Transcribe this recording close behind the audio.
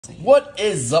What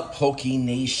is up, Poke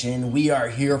Nation? We are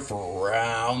here for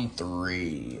round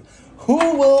 3.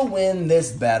 Who will win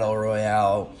this battle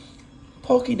royale?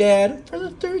 Poke Dad for the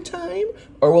 3rd time?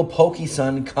 Or will Poke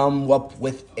Son come up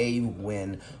with a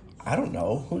win? I don't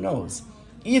know. Who knows?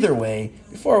 Either way,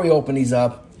 before we open these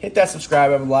up, hit that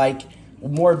subscribe button, like.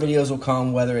 More videos will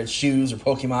come, whether it's shoes or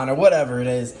Pokemon or whatever it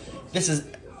is. This is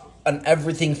an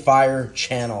everything fire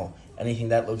channel. Anything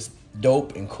that looks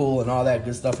dope and cool and all that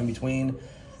good stuff in between.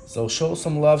 So show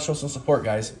some love, show some support,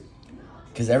 guys.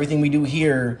 Because everything we do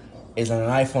here is on an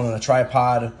iPhone and a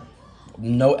tripod.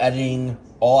 No editing,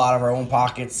 all out of our own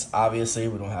pockets. Obviously,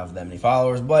 we don't have that many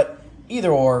followers. But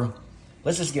either or,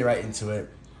 let's just get right into it.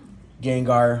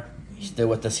 Gengar, he's still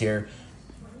with us here.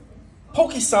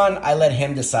 Poke-san, I let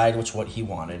him decide what he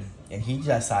wanted. And he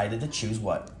decided to choose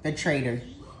what? The Trader.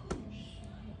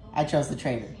 I chose the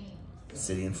Trader.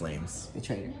 City in Flames. The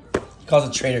Trader. He calls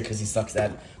it Trader because he sucks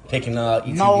at picking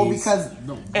ETBs. No, because...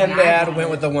 And Dad went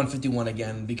with the 151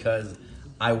 again because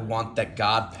I want that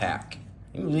God Pack.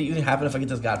 Even happen if I get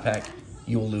this God Pack,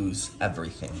 you'll lose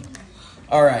everything.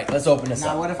 All right, let's open this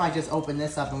up. Now, what if I just open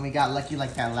this up and we got lucky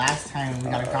like that last time and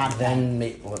we got a God Pack?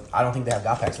 I don't think they have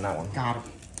God Packs in that one. God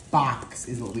Box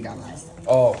is what we got last time.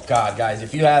 Oh, God, guys,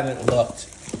 if you haven't looked,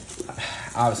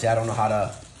 obviously I don't know how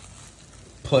to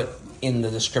put in the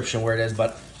description where it is,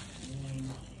 but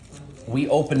we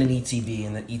opened an ETB,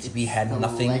 and the ETB had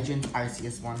nothing. Legend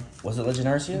Arceus one. Was it Legend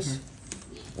Arceus?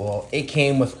 Well, it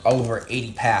came with over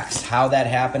 80 packs. How that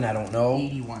happened, I don't know.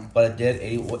 81. But it did.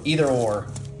 Either or,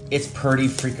 it's pretty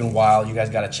freaking wild. You guys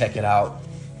got to check it out.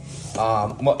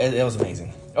 It was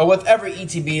amazing. With every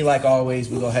ETB, like always,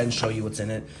 we go ahead and show you what's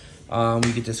in it.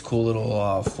 We get this cool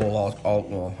little full alt.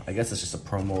 Well, I guess it's just a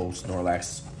promo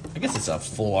Snorlax. I guess it's a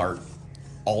full art.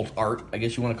 Alt art, I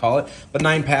guess you want to call it. But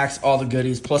 9 packs, all the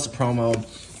goodies, plus a promo.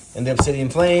 And the Obsidian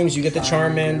Flames, you get the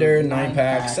Charmander, 9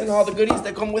 packs, and all the goodies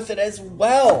that come with it as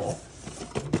well.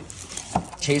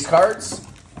 Chase cards.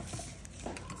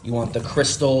 You want the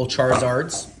Crystal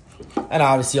Charizards. And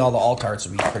obviously all the alt arts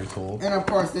would be pretty cool. And of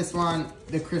course this one,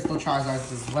 the Crystal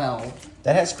Charizards as well.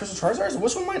 That has Crystal Charizards?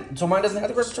 Which one mine? So mine doesn't have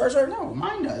the Crystal Charizard? No,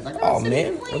 mine does. I got oh,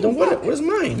 man. Well, then what is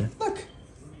mine? Look.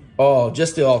 Oh,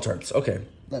 just the alt arts. Okay.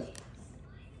 Look.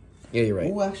 Yeah, you're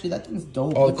right. Oh, actually, that thing's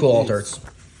dope. All the cool alt arts.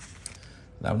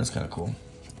 That one is kind of cool.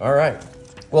 All right.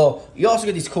 Well, you also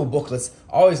get these cool booklets.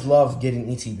 I always love getting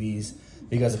ETBs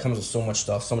because it comes with so much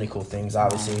stuff, so many cool things.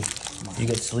 Obviously, you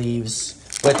get sleeves,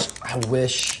 which I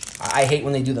wish. I hate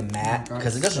when they do the matte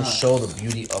because it doesn't show the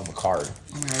beauty of the card.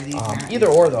 Either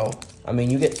or, though. I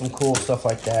mean, you get some cool stuff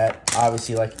like that.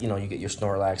 Obviously, like, you know, you get your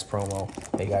Snorlax promo.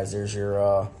 Hey, guys, there's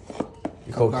your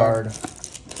code card.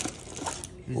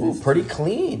 Ooh, pretty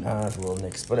clean. It's a little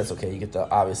mixed, but it's okay. You get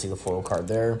obviously the foil card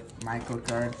there. My code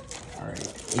card. All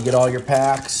right. You get all your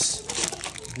packs.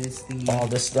 All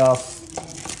this stuff.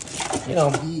 You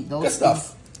know, good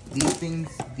stuff. These things,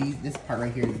 this part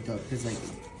right here is dope because like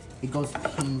it goes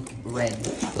pink, red.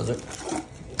 Does it?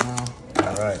 No.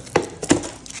 All right.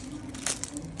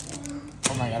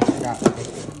 Oh my god, I forgot.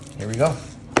 Here we go.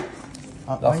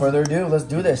 Without further ado, let's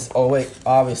do this. Oh wait,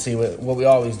 obviously, what we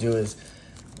always do is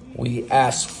we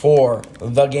ask for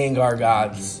the Gengar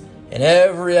gods in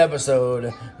every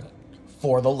episode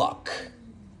for the luck.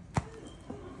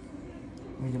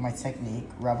 Let me do my technique.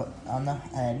 Rub it on the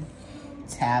head.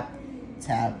 Tap,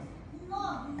 tap,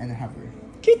 and then hover.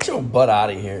 Get your butt out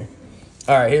of here.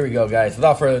 All right, here we go, guys.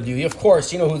 Without further ado, of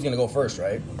course, you know who's going to go first,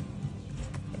 right?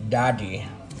 Daddy.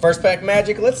 First pack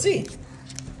magic. Let's see.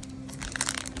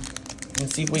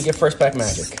 Let's see if we get first pack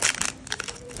magic.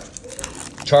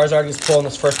 Charizard gets pulled in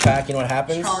this first pack. You know what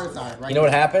happens? Charizard, right? You know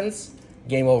what happens?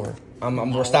 Game over.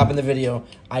 We're stopping the video.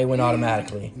 I win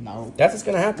automatically. No. That's what's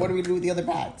going to happen. What do we do with the other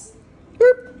packs?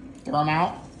 Boop. Throw them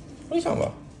out? What are you talking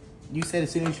about? You said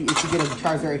as soon as if you get a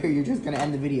Charizard right here, you're just going to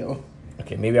end the video.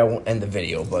 Okay, maybe I won't end the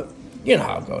video, but you know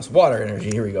how it goes. Water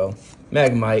energy. Here we go.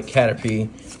 Magnemite, Caterpie,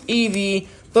 Eevee,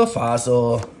 the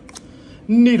Fossil,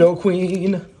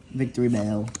 Nidoqueen, Victory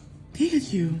Bell,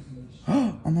 Pikachu.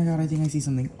 Oh my god, I think I see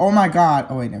something. Oh my god.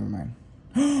 Oh wait, never mind.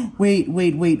 Wait. You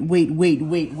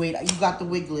got the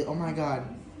Wiggly. Oh my god.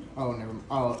 Oh, never mind.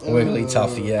 Oh,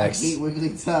 Wigglytuff EX. I hate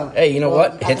Wigglytuff. Hey, you know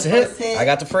what? Hit's a hit. I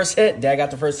got the first hit. Dad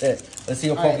got the first hit. Let's see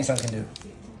what Poke-san can do.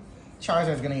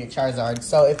 Charizard's gonna get Charizard.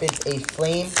 So if it's a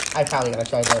Flame, I probably got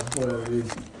a Charizard. Whatever, dude.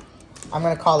 I'm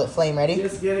gonna call it Flame. Ready?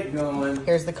 Just get it going.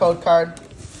 Here's the code card.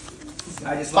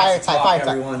 I just Fire likes to type, talk, fire type.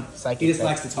 everyone. Psychic he just type.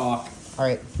 likes to talk. All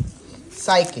right.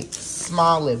 Psychic,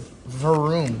 Smoliv,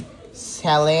 Varoom,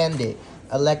 Salandit,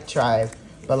 Electrive,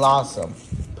 Blossom,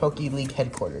 Poke League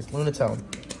Headquarters, Lunatone,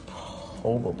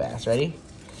 Hobobass. Ready?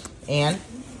 And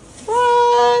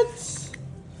run!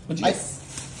 What'd you get?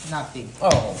 Nothing.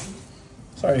 Oh.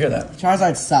 Sorry to hear that.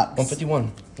 Charizard sucks.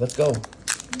 151. Let's go.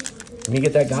 Let me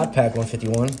get that God Pack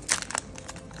 151.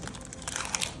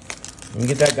 Let me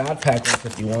get that God Pack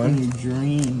 151. Your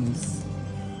dreams.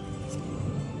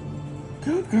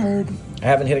 Good card. I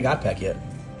haven't hit a God Pack yet.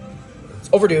 It's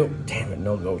overdue. Damn it,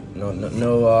 no go. No,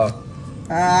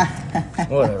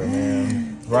 whatever,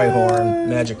 man. Rhyhorn,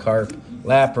 Magikarp,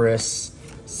 Lapras,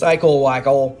 Cycle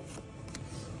Wackle.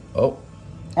 Oh.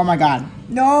 Oh my god.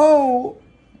 No!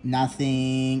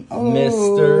 Nothing. Oh.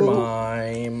 Mr.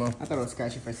 Mime. I thought it was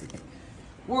Scratchy for a second.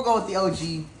 We'll go with the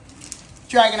OG.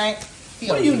 Dragonite.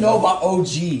 What do you know about OG?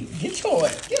 Get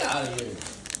out of here.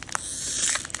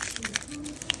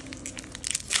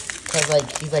 Cause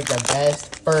like he's like the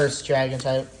best first dragon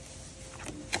type.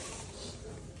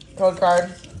 Code card.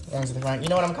 Runs to the front. You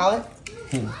know what I'm calling?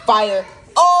 Fire.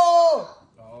 Oh!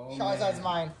 Charizard's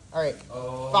mine. Alright.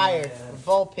 Fire. Man.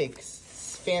 Vulpix.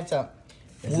 Phantom.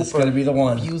 Is this gonna be the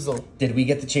one? Buzel. Did we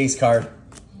get the chase card?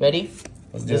 Ready?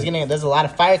 Let's do it. There's a lot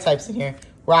of fire types in here.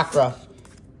 Rockruff.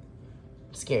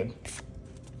 I'm scared.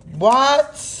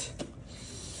 What?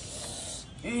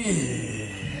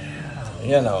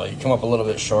 Yeah, no, you come up a little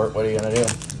bit short. What are you gonna do?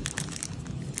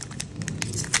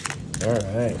 All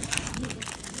right.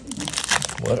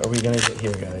 What are we gonna get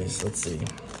here, guys? Let's see.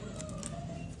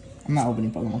 I'm not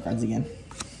opening Pokemon cards again.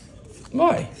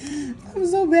 Why? I'm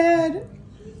so bad.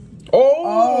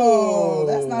 Oh!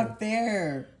 That's not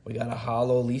fair. We got a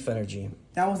hollow Leaf Energy.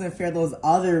 That wasn't fair those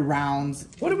other rounds.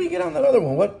 What did we get on that other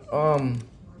one? What?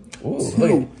 Ooh,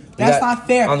 look. That's not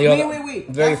fair. On the wait.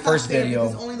 Very That's first not fair video.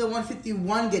 because only the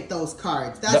 151 get those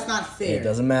cards. That's not fair. It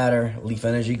doesn't matter. Leaf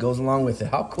Energy goes along with it.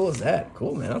 How cool is that?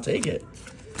 Cool, man. I'll take it.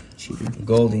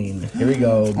 Goldeen. Here we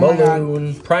go.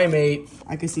 Balloon. Primate.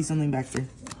 I could see something back there.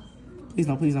 Please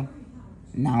no, please no.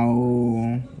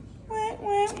 No.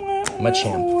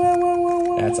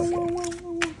 Machamp. That's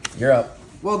okay. You're up.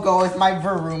 We'll go with my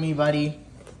Veroomy, buddy.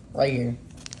 Right here.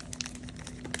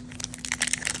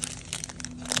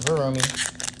 Veroomy.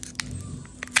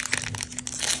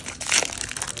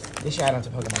 They should add it to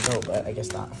Pokemon Go, but I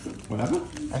guess not. Whatever.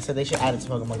 I said they should add it to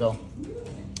Pokemon Go.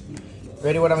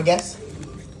 Ready? What I'm gonna guess?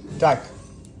 Dark.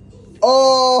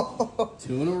 Oh!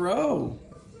 2 in a row.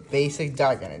 Basic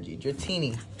Dark Energy.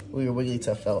 Dratini. Weird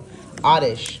Wigglytuff fell.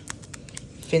 Oddish.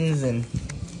 Finzen.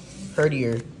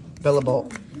 Herdier.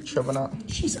 Bellebolt. Trevenant.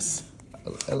 Jesus.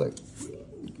 Alert.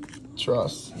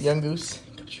 Tross. Young Goose.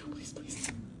 Please,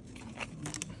 please.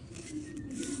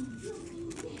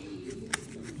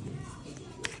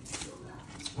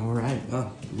 All right.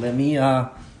 Well, let me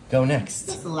go next.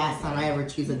 That's the last time I ever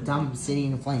choose a dumb City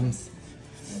in Flames.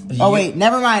 Oh, wait.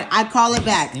 Never mind. I call it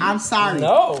back. I'm sorry.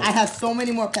 No. I have so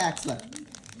many more packs left.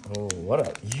 Oh, what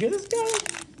up? You hear this guy?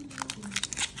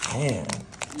 Man.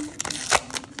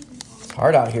 It's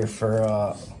hard out here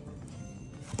for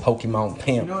Pokemon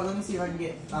Pimp. You know what? Let me see if I can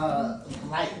get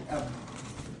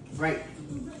right.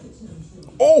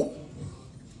 Oh!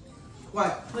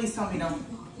 What? Please tell me no.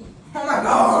 Oh my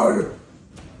god!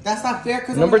 That's not fair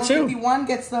because Number 151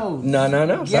 gets those. No.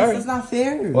 Yes, Sorry. that's not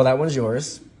fair. Well, that one's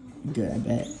yours. Good, I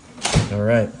bet. All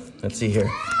right. Let's see here.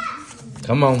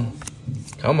 Come on.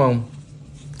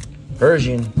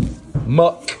 Persian.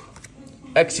 Muck.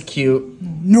 Execute.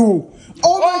 No.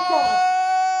 Oh my god!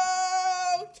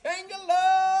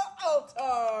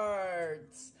 Oh!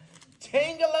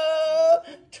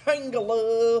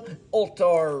 Tangela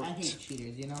Altart. I hate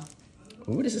cheaters, you know?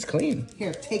 Ooh, this is clean.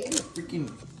 Here, take a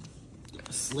freaking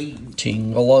sleeve.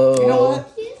 Tangela You know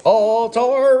what?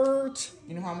 Altart.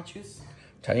 You know how I'm gonna choose?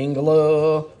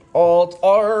 Tangela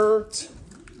Altart.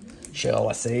 Shall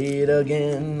I say it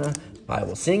again? I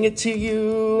will sing it to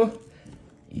you.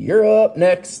 You're up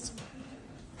next.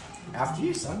 After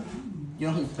you, son. You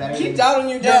know who's better? Keep down on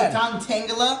your dad. Tom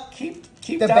Tangela. Keep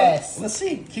the down. best. Let's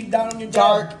see. Keep down on your dad.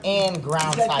 Dark and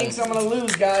ground I type. think I'm gonna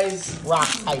lose, guys. Rock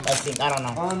type, I think. I don't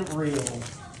know. Unreal.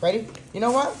 Ready? You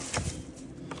know what?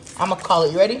 I'm gonna call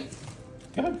it. You ready?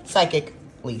 Good. Psychic.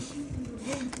 Leaf.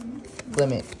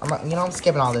 Limit. I'm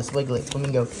skipping all this. Wiglet.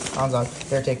 Flamingo. Bronzong.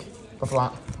 Vertic.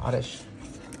 Buffalon. Oddish.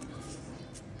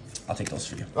 I'll take those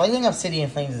for you. The only thing of City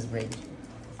and Flames is rigged.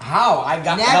 How? I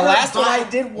got the last one I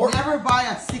did work. Never buy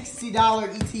a $60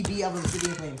 ETB of a City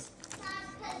and Flames.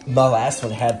 The last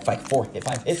one had like 5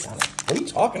 hits on it. What are you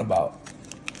talking about?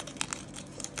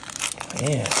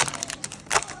 Man.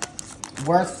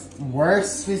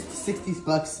 Worst 60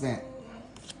 bucks spent.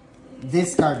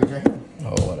 This garbage right here.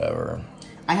 Oh, whatever.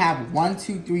 I have 1,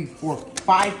 2, 3, 4,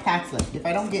 5 packs left. If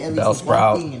I don't get at least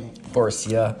Bellsprout, one thing in it.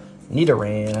 Forcia,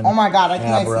 Nidoran. Oh my god, I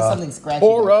think I see something scratchy.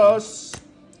 Horus,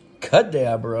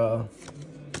 Kadabra,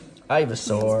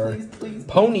 Ivysaur, Please.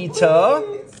 Ponyta,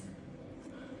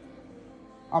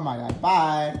 Oh my god,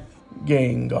 bye.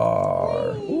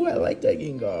 Gengar. Ooh, I like that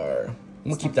Gengar. I'm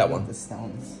gonna keep that one. The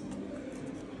stones.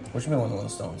 Which one of the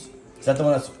stones? Is that the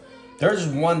one that's... There's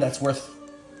one that's worth...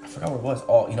 I forgot what it was.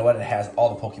 Oh, you know what? It has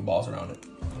all the Pokeballs around it.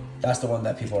 That's the one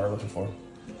that people are looking for.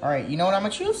 Alright, you know what I'm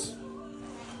gonna choose?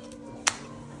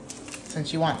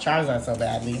 Since you want Charizard so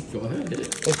badly. Go ahead, hit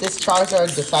it. If this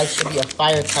Charizard decides to be a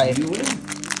fire type, You win.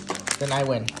 then I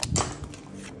win.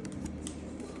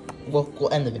 We'll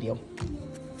end the video.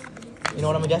 You know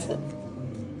what I'm gonna guess it?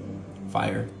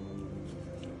 Fire.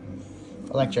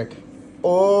 Electric.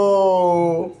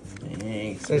 Oh!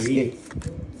 Thanks, Risky. sweet.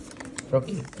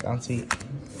 Rookie. Down sweet.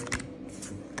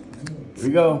 Here we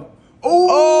go.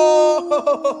 Oh!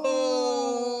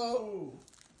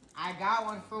 I got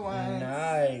one for one.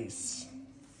 Nice.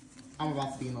 I'm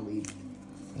about to be in the lead.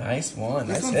 Nice one.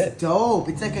 This Nice one's hit. dope.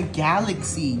 It's like a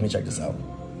galaxy. Let me check this out.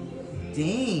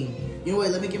 Dang. You know what?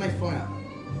 Let me get my phone out.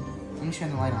 Let me shine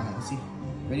the light on it. Let's see.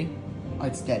 Ready? Oh,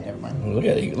 it's dead. Never mind. Look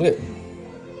at it. Look at it.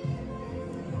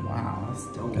 Wow, that's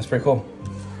dope. That's pretty cool.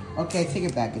 Okay, take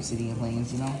it back, Obsidian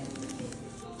Plains, you know?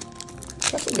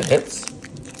 Got some good hits.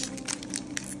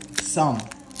 Some.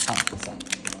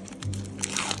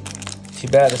 Too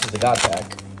bad this is the God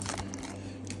Pack.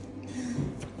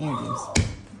 Energies.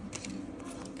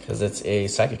 Because it's a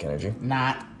Psychic Energy.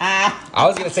 Not. I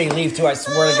was going to say Leaf too, I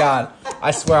swear to God.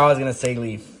 I swear I was going to say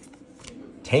Leaf.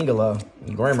 Tangela.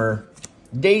 Grimmer.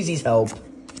 Daisy's Help.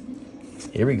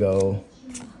 Here we go.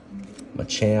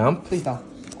 Machamp. Please don't.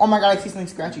 Oh my god, I see something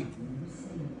scratchy.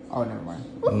 Oh, never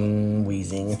mind.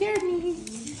 Wheezing. Scared me.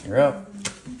 You're up.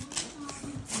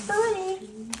 Hurry.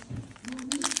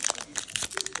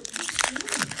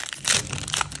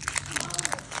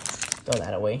 Throw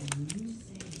that away.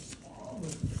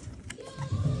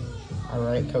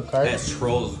 Alright, code card. That's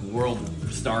Trolls World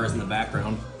Stars in the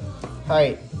background.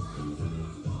 Alright.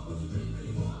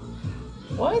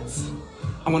 What?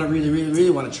 I want to really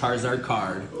want a Charizard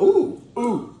card. Ooh.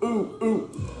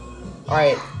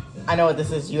 Alright, I know what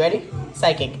this is. You ready?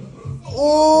 Psychic.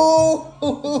 Ooh!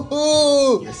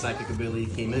 Your Psychic ability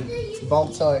came in.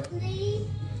 Voltor.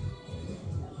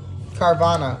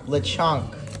 Carvana.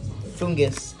 Lechonk.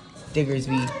 Fungus.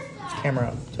 Diggersby.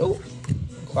 Camera. Oh.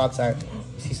 Cloudsire.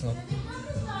 See something.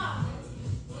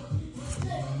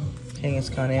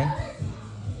 Kangaskhan.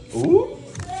 Ooh.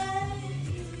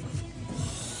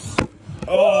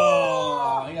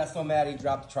 Oh, he got so mad he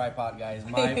dropped the tripod, guys.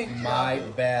 My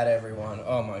bad, everyone.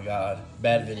 Oh my god,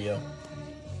 bad video.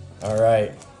 All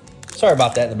right, sorry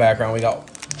about that in the background. We got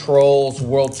Trolls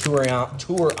World Tour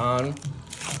on.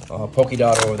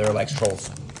 Pokedot over there likes Trolls,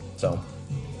 so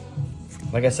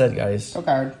like I said, guys. Go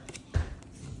card.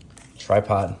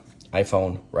 Tripod,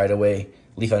 iPhone, right away.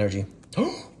 Leaf Energy.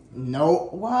 No,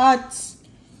 what?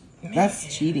 That's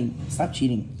cheating. Stop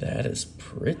cheating. That is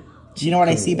pretty. Do you know what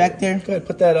I see back there? Go ahead,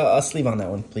 put that sleeve on that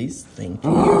one, please. Thank you.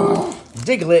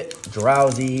 Diglett,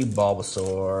 Drowsy,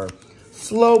 Bulbasaur,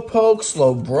 Slowpoke,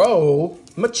 Slowbro,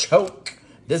 Machoke,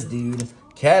 this dude,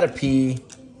 Caterpie,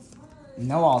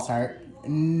 No Alt-Art.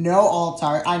 No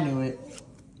Alt-Art. I knew it.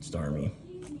 Starmie.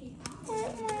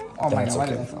 Oh my That's god, why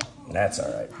okay. did I fall? That's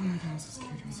all right. I'm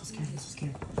so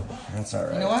scared. That's all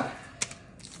right. You know what?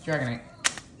 Dragonite.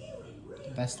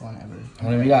 Best one ever. How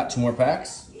many we got? 2 more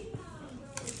packs?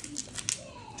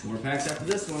 2 more packs after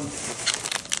this one.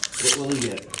 What will we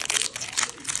get?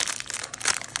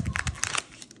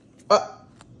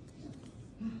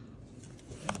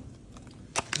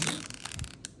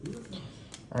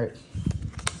 Alright.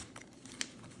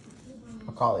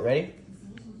 Macaulay, ready?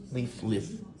 Leaf.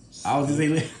 I was gonna say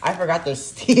Leaf. I forgot there's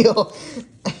Steel.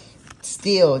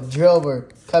 Steel,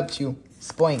 Drillbur, Cubchoo,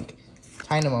 Spoink,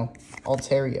 Dynamo,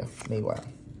 Altaria, Mayweather,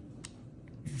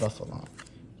 Buffalo,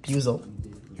 Buzel,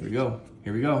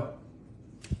 Here we go.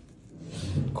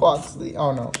 Quaxley.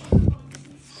 Oh no.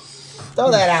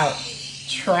 Throw that out.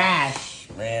 Trash.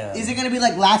 Man. Is it gonna be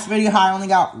like last video how I only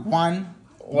got one?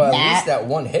 Well, at least that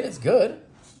one hit is good.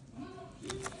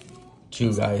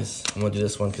 2, guys. I'm gonna do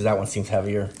this one because that one seems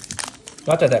heavier.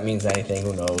 Not that that means anything.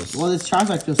 Who knows? Well, this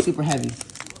Charizard feels super heavy.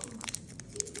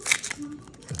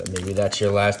 But maybe that's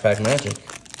your last pack magic.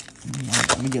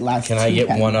 Let me get last. Can I get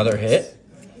one other hit?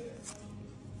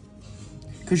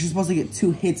 Because you're supposed to get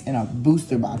 2 hits in a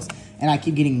booster box, and I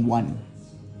keep getting 1.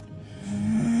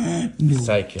 No.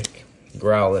 Psychic,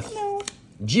 Growlithe,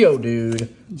 Geodude,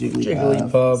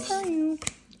 Jigglypuff,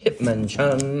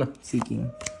 Hitmonchan,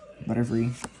 Seeking.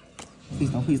 Butterfree.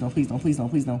 Please no, please no, please no, please no,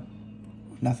 please no.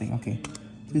 Nothing, okay.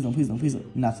 Please no, please no, please no.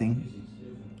 Nothing.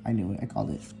 I knew it, I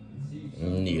called it.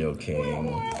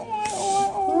 Nidoking.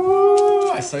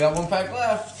 still got 1 pack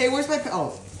left. Hey, where's my pack? Oh,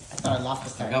 I thought I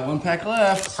lost the I pack. got 1 pack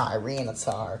left.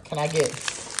 Tyranitar. Can I get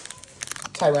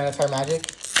Tyranitar magic?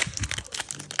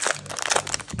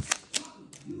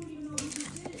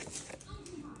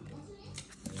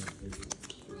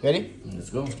 Ready? Let's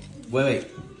go. Wait.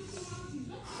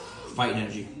 Fighting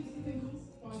energy.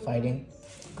 Fighting.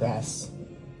 Grass.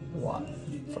 Water.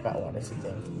 Forgot water's the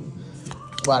thing.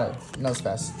 Water. No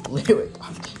space. Liquid.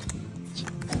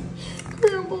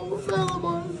 Gramble.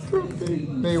 Salamon.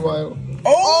 Maywild.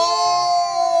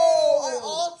 Oh! I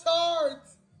altered!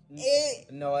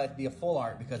 No, that'd be a full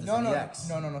art because it's an EX.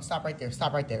 No. Stop right there.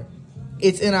 Stop right there.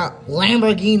 It's in a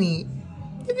Lamborghini.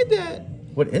 Look at that.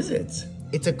 What is it?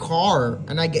 It's a car,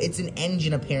 and it's an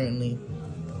engine apparently.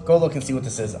 Go look and see what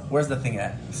this is. Where's the thing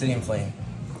at? City and Flame.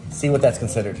 See what that's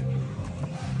considered.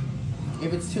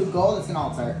 If it's 2 gold, it's an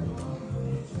altar.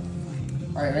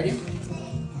 Alright, ready?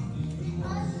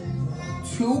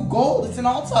 2 gold, it's an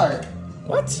altar.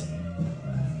 What?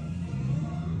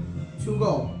 2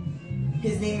 gold.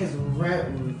 His name is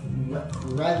Revavroom.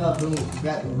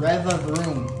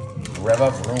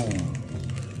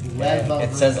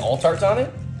 It says Altarts on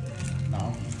it? No.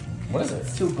 What is it?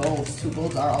 It's 2 golds. 2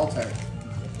 golds are altar.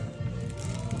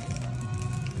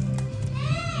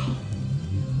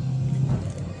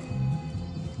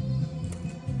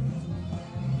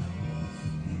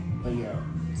 But yeah.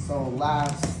 So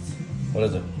last. What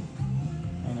is it?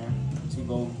 I know. 2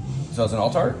 gold. So it's an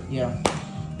Altart? Yeah.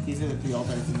 These are the 3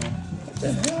 altars in there. What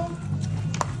the hell?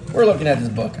 We're looking at this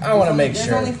book. I want to make sure.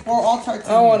 There's only 4 altars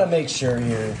in I want to here. make sure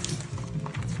here.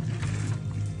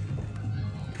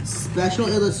 Special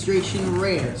illustration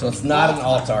rare. So it's not an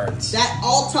Altart. That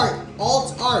alt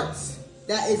arts.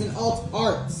 That is an alt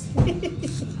arts.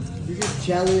 You're just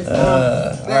jealous.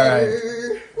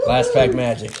 Alright. Last pack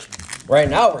magic. Right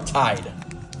now we're tied.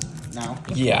 No.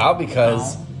 Yeah,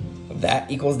 because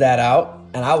that equals that out.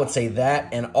 And I would say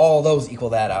that and all those equal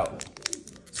that out.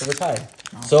 So we're tied.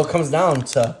 No. So it comes down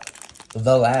to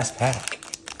the last pack.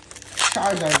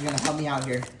 Charizard is going to help me out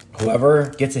here. Whoever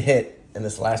gets a hit in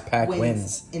this last pack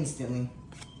wins. Instantly.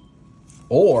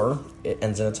 Or it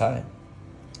ends in a tie.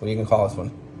 What are you going to call this one?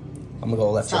 I'm going to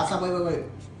go left. Stop, wait.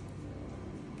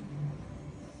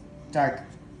 Dark.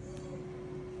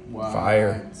 Wow.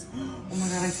 Fire. Oh my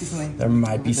god, I see something. There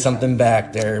might be something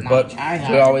back there, but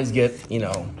we always get,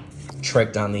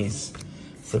 tricked on these.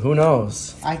 So who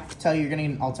knows? I tell you, you're going to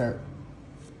get an altar.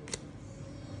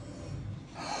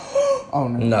 Oh,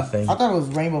 no. Nothing. I thought it was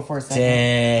rainbow for a second.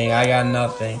 Dang, I got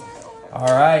nothing. All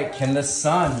right, can the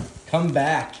sun come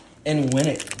back and win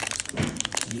it?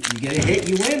 You get a hit,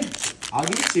 you win. I'll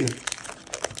give it to you.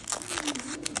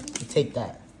 Take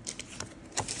that.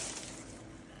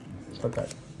 Okay.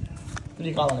 What are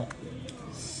you calling it?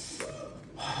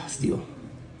 Steel.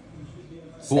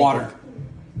 Water.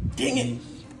 Dang it.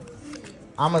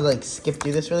 I'm gonna skip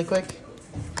through this really quick.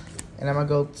 And I'm gonna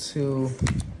go to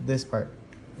this part.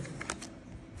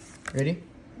 Ready?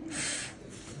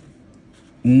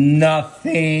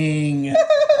 Nothing.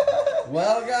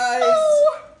 Well, guys.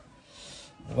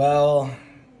 Well,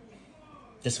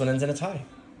 this one ends in a tie.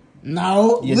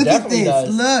 No. You Look at definitely this.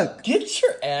 does. Look. Get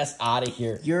your ass out of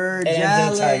here. You're It ends in a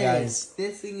jealous. tie, guys.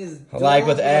 This thing is Like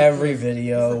with dope. every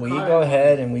video, It's we a go card.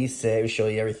 ahead and we show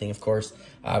you everything, of course.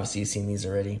 Obviously, you've seen these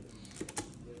already.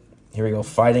 Here we go.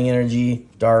 Fighting Energy,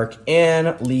 Dark,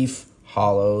 and Leaf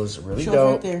Hollows. Really Shows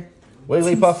dope. right there.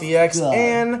 Wigglypuff EX God.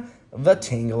 and the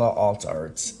Tangela Alt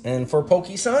Arts. And for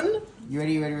PokeSun, You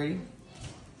ready?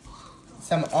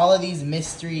 All of these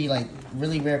mystery,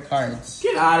 really rare cards.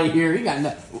 get out of here. You got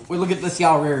no. Let's see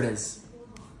how rare it is.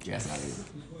 Yes, out of here.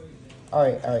 All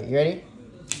right. You ready?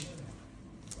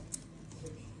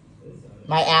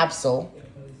 My Absol.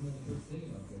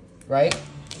 Right?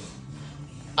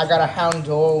 I got a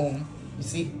Houndoom. You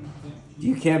see?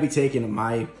 You can't be taking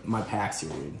my packs here,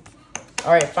 dude.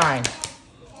 All right, fine.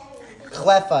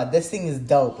 Cleffa. This thing is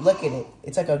dope. Look at it.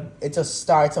 It's a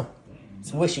star.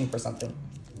 It's wishing for something.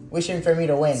 Wishing for me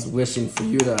to win. It's wishing for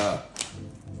you to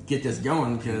get this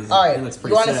going because All right. it looks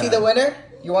pretty You want to sad. see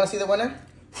the winner?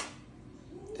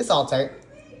 This Altart.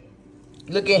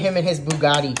 Look at him and his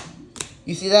Bugatti.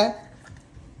 You see that?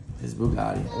 His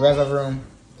Bugatti. Revavroom.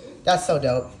 That's so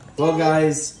dope. Well,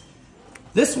 guys,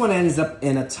 this one ends up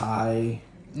in a tie.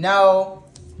 No.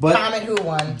 But comment who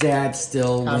won. Dad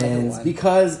still Comment who wins won.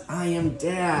 because I am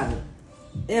Dad.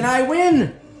 And I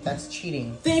win. That's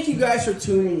cheating. Thank you guys for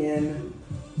tuning in.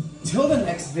 Till the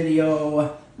next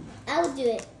video. I will do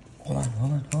it. Hold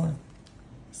on.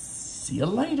 See you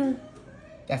later.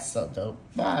 That's so dope.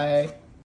 Bye.